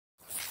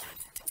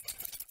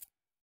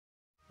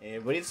Hey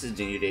everybody, this is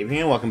Dave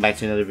here, and welcome back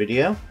to another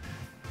video.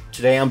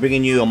 Today I'm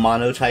bringing you a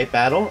monotype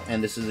battle,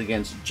 and this is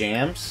against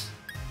Jams.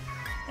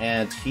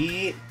 And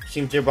he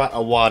seems to have brought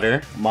a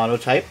water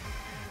monotype.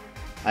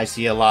 I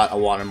see a lot of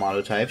water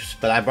monotypes,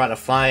 but I brought a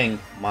flying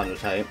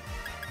monotype.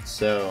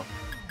 So,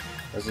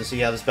 let's just see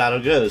how this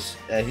battle goes.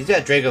 He's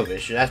got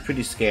Dracovish, that's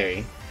pretty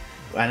scary.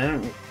 We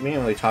didn't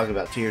really talk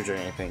about tears or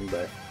anything,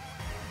 but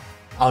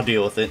I'll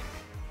deal with it.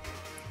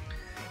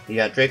 You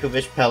got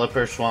Dracovish,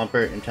 Pelipper,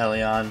 Swampert,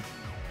 Inteleon,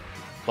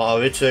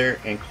 Ballwitzer,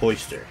 and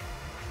Cloyster.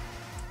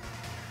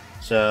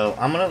 So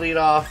I'm gonna lead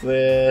off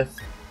with,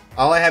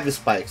 all I have is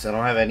spikes. I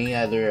don't have any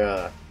other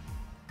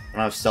I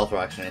don't have stealth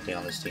rocks or anything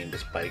on this team,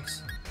 just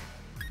spikes.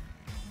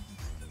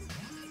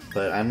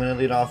 But I'm gonna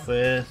lead off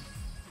with,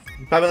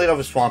 probably lead off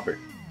with Swampert,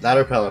 that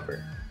or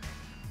Pelipper.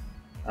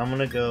 I'm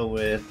gonna go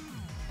with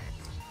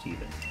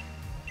Steven.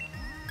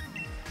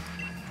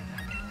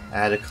 I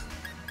had to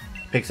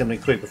pick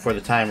something quick before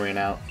the time ran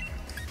out.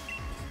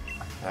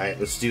 Alright,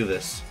 let's do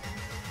this.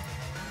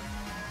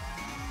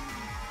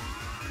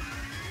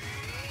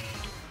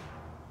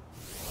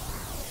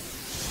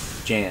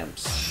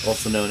 Jams,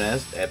 also known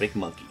as Epic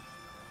Monkey.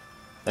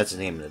 That's his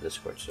name in the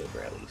Discord server,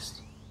 at least.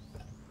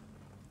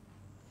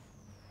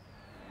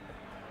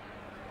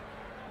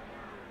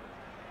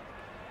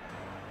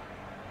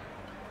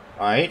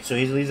 Alright, so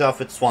he leads off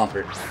with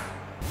Swampert.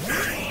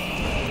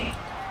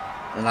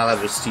 And I'll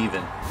have with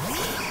Steven.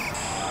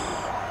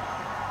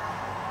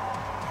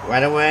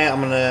 Right away,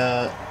 I'm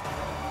gonna...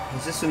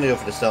 He's just gonna go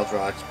for the Stealth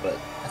Rocks, but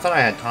I thought I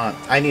had Taunt.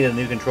 I need a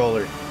new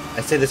controller.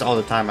 I say this all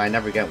the time, I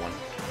never get one.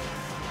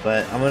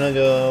 But I'm gonna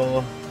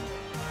go...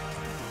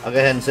 I'll go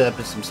ahead and set up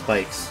with some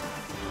spikes.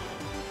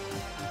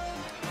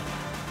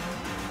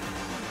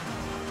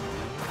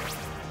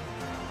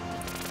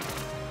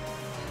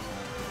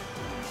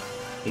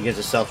 He gets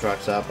the Stealth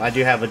Rocks up. I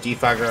do have a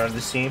Defogger on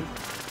this team.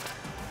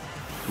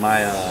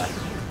 My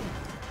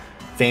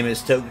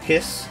famous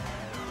Togekiss.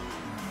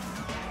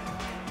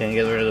 Can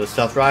get rid of those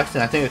Stealth Rocks,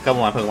 and I think a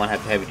couple of my Pokemon have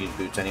heavy duty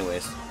boots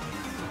anyways.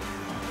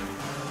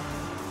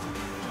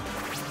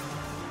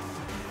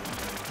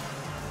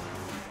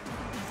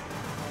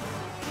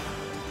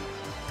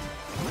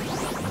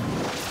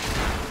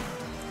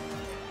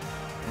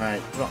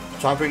 Alright,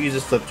 Swampert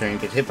uses Flip Turn,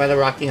 gets hit by the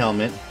Rocky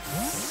Helmet.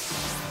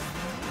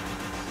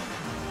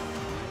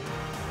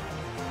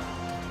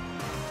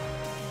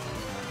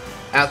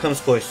 Out comes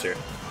Cloyster.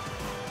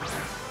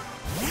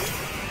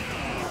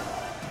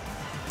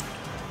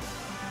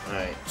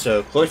 Alright,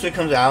 so Cloyster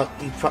comes out.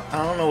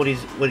 I don't know what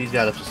he's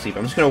got up to sleep.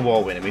 I'm just gonna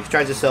Whirlwind him. If he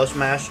tries to Cell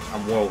Smash,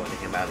 I'm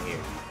Whirlwinding him out of here.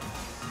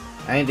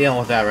 I ain't dealing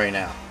with that right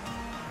now.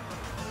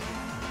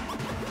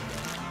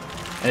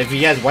 And if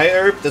he has White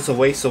Herb, that's a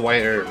waste of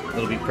White Herb.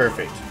 It'll be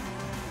perfect.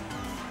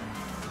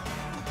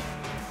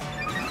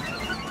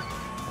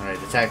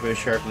 Alright, attack very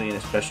sharply and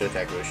a special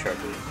attack very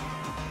sharply.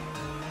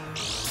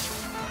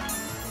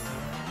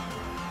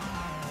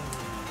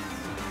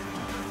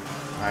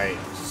 Alright,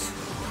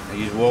 I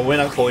use Whirlwind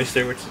on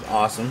Cloyster, which is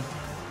awesome.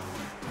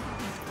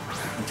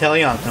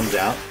 Inteleon comes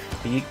out.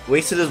 He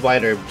wasted his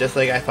White Herb just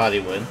like I thought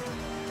he would.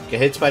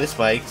 Get hit by the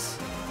spikes.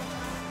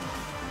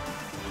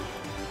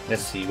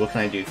 Let's see, what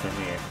can I do from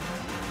here?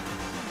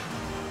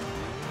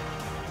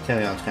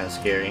 Inteleon's kind of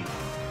scary.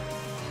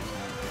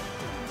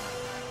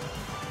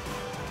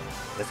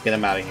 Let's get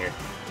him out of here.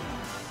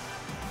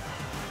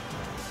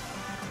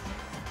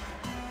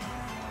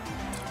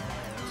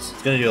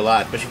 It's gonna do a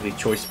lot, especially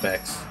choice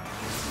specs.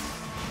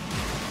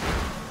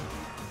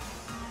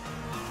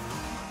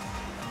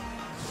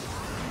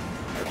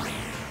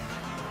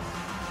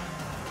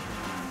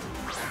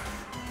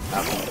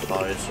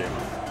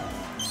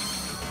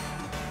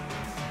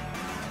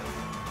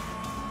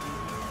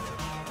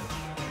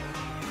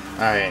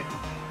 Alright.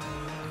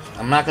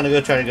 I'm not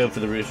gonna try to go for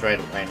the roost right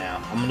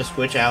now. I'm gonna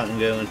switch out and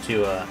go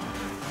into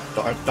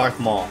Darth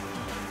Maul.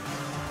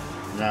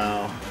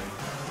 No.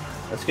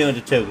 Let's go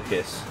into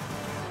Togekiss.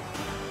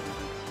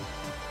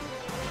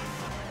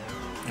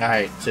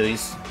 Alright, so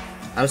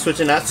I'm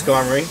switching out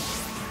Skarmory.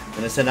 I'm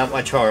gonna send out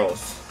my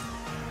Charles.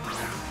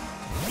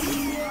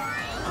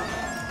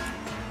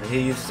 He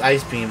uses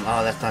Ice Beam.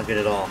 Oh, that's not good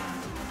at all.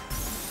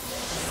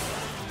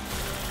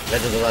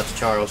 That does a lot to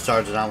Charles.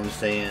 Charles does not want to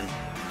stay in.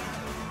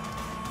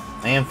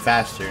 I am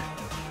faster.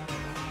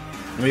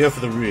 Let me go for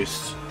the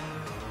roost.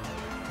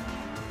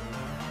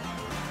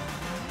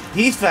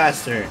 He's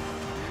faster!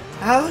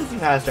 How is he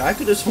faster? I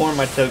could have sworn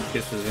my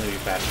Togekiss was going to be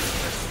faster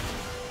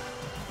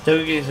than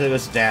this. Togekiss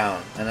goes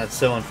down, and that's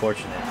so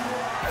unfortunate.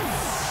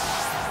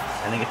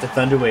 I didn't get to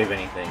Thunder Wave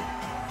anything.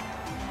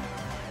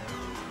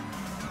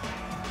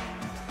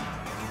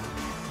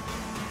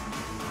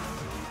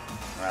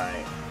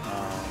 Alright,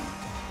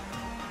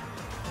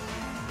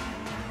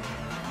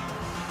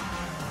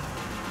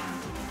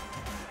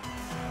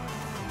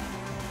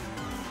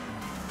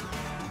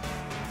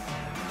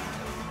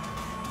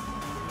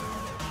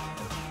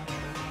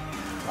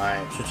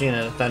 Alright, switching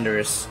into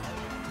Thunderous.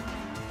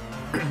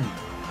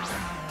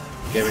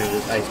 Get rid of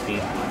this Ice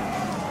Beam.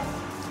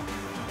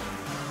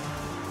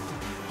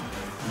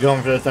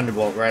 Going for the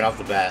Thunderbolt right off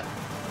the bat.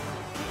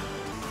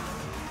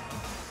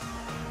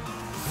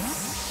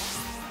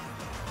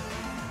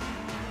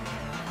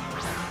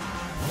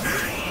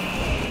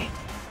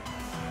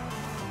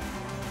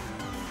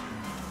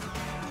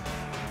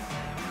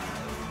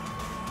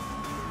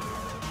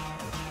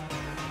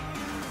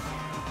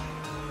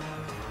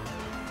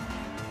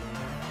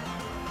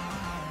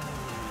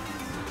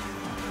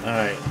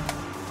 Alright.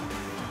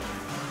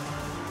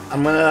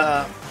 I'm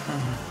gonna...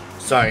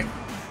 sorry.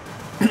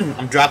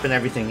 I'm dropping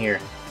everything here.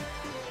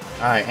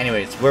 Alright,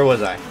 anyways, where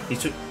was I?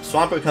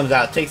 Swampert comes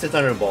out, takes a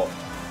Thunderbolt.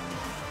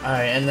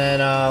 Alright, and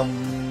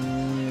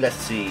then, let's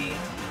see.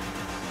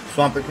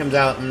 Swampert comes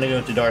out, I'm gonna go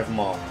into Darth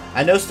Maul.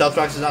 I know Stealth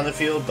Rocks is on the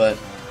field, but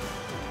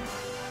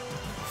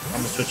I'm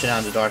gonna switch it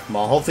on to Darth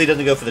Maul. Hopefully he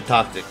doesn't go for the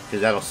Toxic,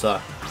 because that'll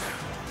suck.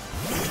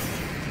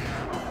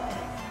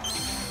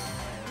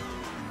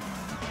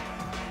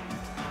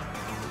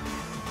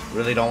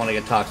 Really don't want to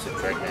get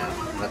Toxic right now.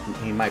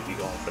 He might be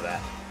going for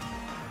that.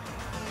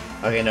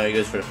 Okay, no, he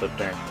goes for the flip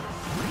turn.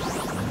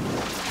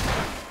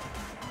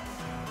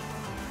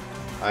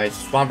 Alright,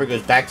 Swampert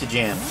goes back to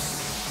Jams.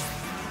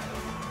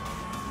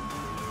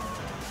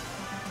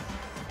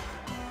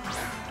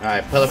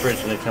 Alright,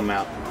 Pelipper's gonna come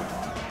out.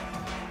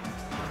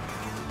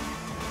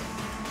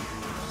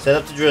 Set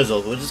up the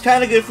Drizzle, which is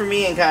kind of good for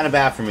me and kind of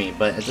bad for me,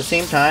 but at the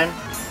same time,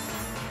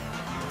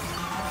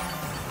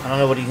 I don't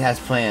know what he has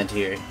planned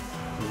here.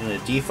 He's gonna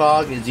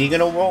defog. Is he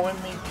gonna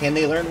Whirlwind me? Can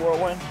they learn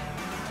Whirlwind?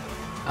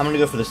 I'm gonna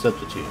go for the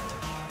Substitute.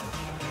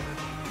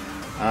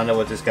 I don't know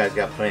what this guy's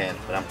got planned,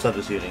 but I'm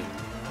substituting.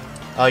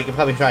 Oh, you can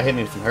probably try to hit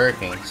me with some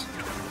Hurricanes.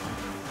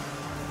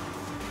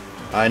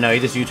 I know, he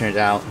just U-turns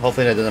out.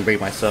 Hopefully that doesn't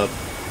break my sub.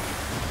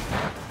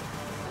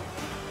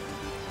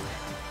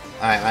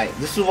 Alright,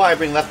 this is why I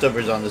bring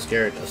leftovers on this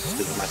Gyarados,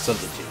 because of my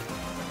substitute.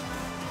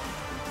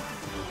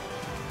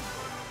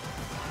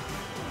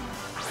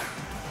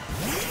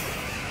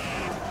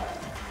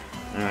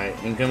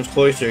 Alright, in comes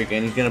Cloyster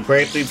again. He's gonna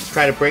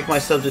try to break my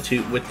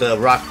substitute with the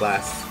Rock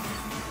Blast.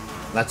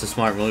 That's a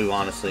smart move,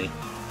 honestly.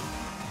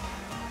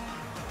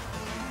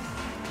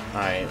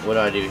 Alright, what do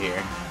I do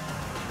here?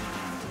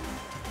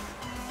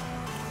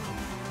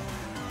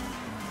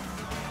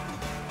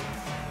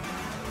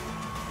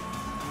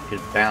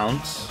 Could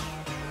bounce.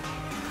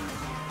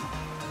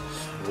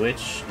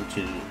 Switch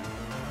into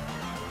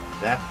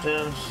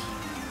Zapdos.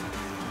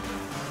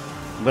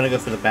 I'm gonna go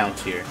for the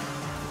bounce here.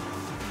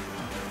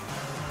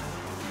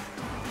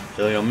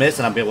 So he'll miss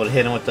and I'll be able to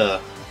hit him with the...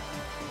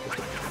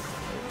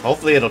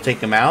 Hopefully it'll take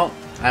him out.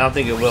 I don't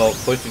think it will.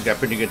 Cloyster's got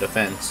pretty good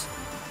defense.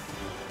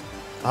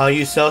 I'll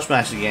use Cell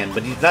Smash again,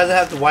 but he doesn't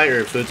have the White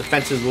Herb, so his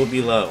defenses will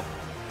be low.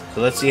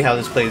 So let's see how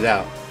this plays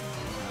out.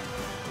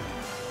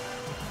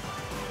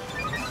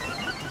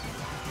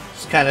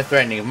 It's kind of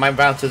threatening. If my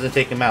bounce doesn't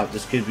take him out,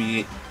 this could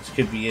be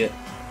it.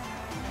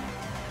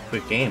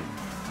 Quick game.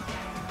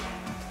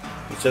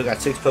 We still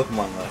got 6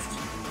 Pokemon left.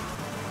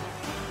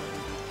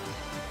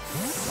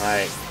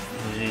 Alright,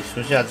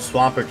 switch out to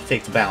Swampert to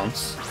take the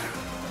bounce.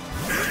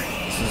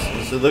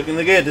 This is looking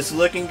good. This is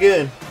looking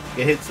good.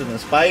 Get hits in the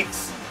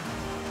spikes.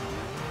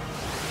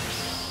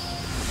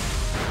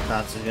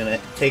 Bounce is gonna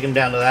take him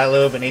down to that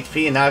low of an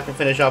HP, and now I can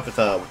finish off with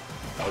a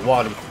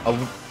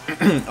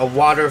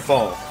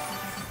waterfall.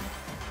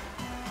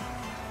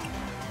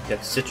 Got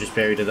the Citrus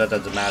Berry, that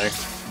doesn't matter.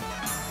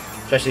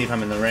 Especially if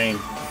I'm in the rain.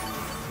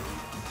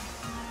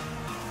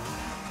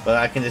 But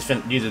I can just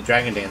use a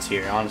Dragon Dance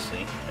here,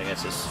 honestly,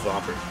 against this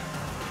Swampert.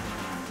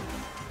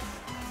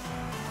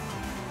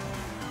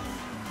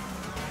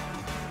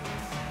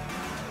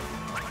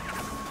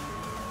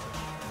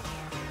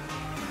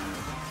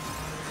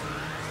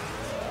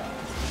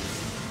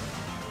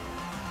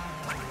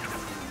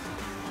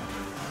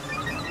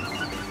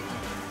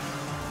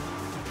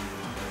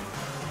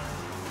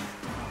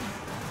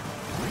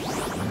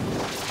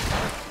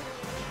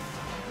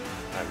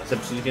 My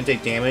substitute can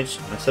take damage.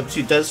 My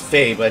substitute does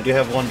fade, but I do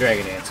have one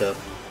Dragon Dance up.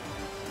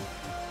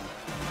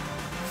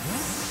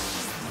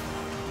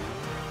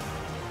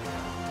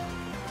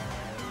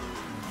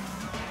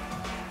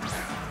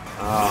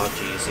 Oh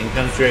jeez, in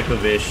comes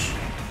Dracovish.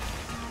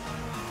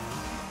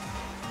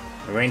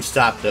 The rain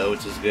stopped though,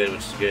 which is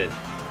good,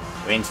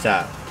 Rain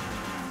stopped.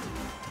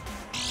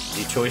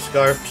 The Choice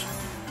Scarfed.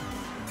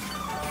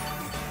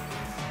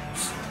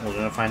 We're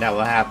gonna find out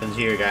what happens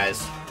here,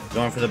 guys.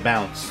 Going for the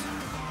bounce.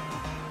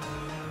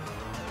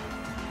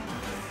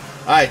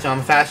 Alright, so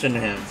I'm faster than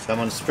him. So I'm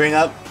gonna spring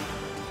up.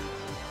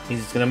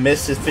 He's gonna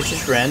miss his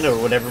Vicious Rend or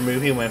whatever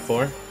move he went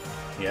for.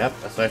 Yep,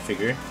 that's what I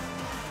figured.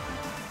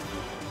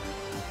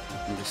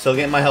 I'm still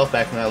getting my health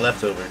back from that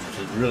leftover, which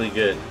is really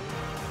good.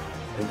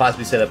 I can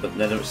possibly set up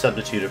another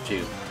substitute or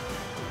two.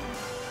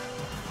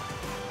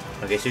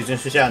 Okay, so he's gonna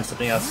switch out and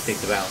something else to take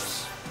the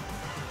bounce.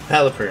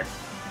 Pelipper.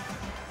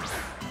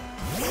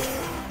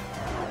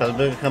 Pelipper's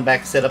gonna come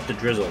back and set up the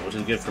Drizzle, which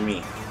is good for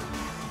me.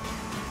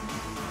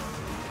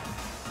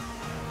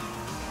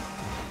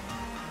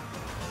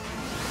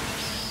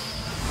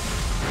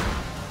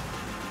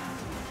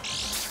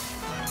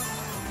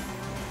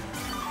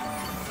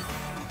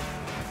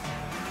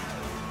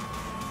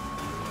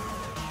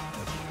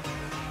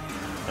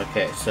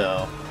 Okay,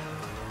 so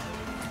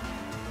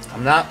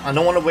I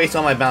don't want to waste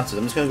all my bounces.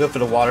 I'm just gonna go for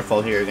the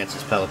waterfall here against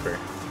this Pelipper.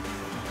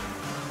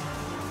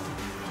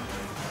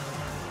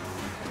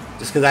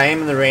 Just because I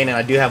am in the rain and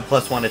I do have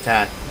 +1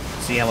 attack.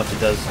 See how much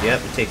it does.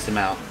 Yep, it takes him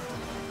out.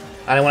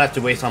 I don't want to have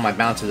to waste all my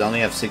bounces. I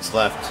only have 6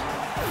 left.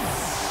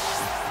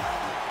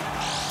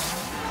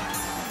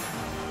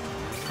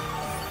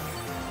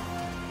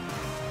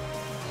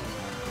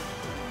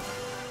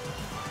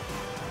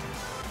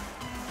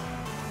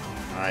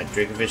 Alright,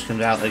 Dracovish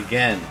comes out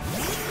again.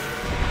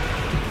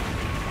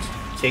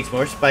 Takes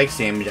more spikes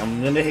damage.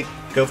 I'm gonna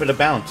go for the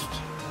bounce.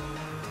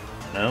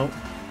 No.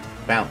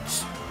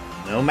 Bounce.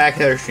 No Mac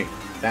Airstream.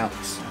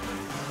 Bounce.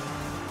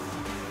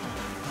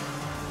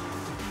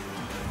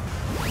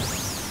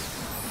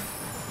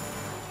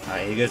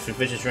 Alright, he goes for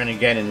Vicious Run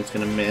again and it's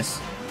gonna miss.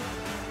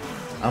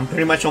 I'm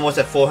pretty much almost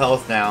at full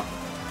health now.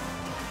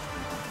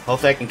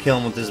 Hopefully I can kill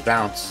him with this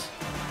bounce.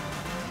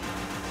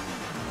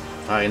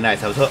 Alright,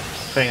 nice. I was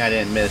praying I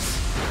didn't miss.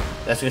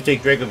 That's gonna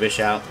take Dracovish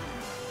out.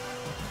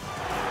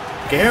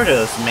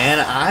 Gyarados,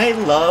 man. I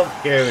love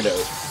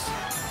Gyarados.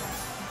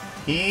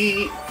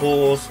 He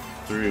pulls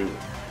through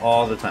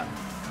all the time.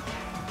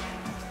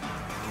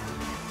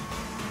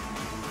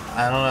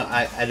 I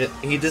don't know.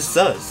 He just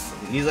does.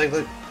 He's like,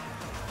 look,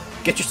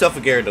 get yourself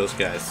a Gyarados,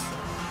 guys.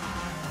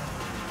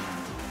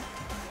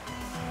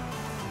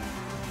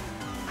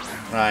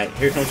 Alright,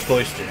 here comes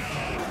Cloyster.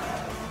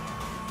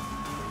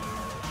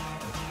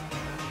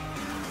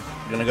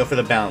 Gonna go for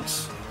the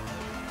bounce.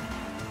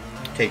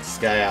 Takes this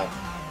guy out.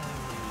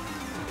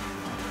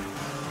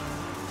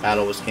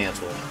 Battle was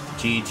cancelled.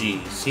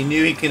 GG's. He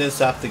knew he couldn't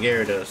stop the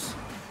Gyarados.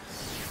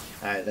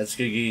 Alright, that's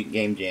good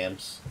game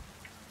jams.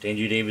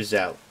 Danger Dave is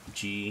out.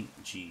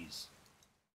 GG's.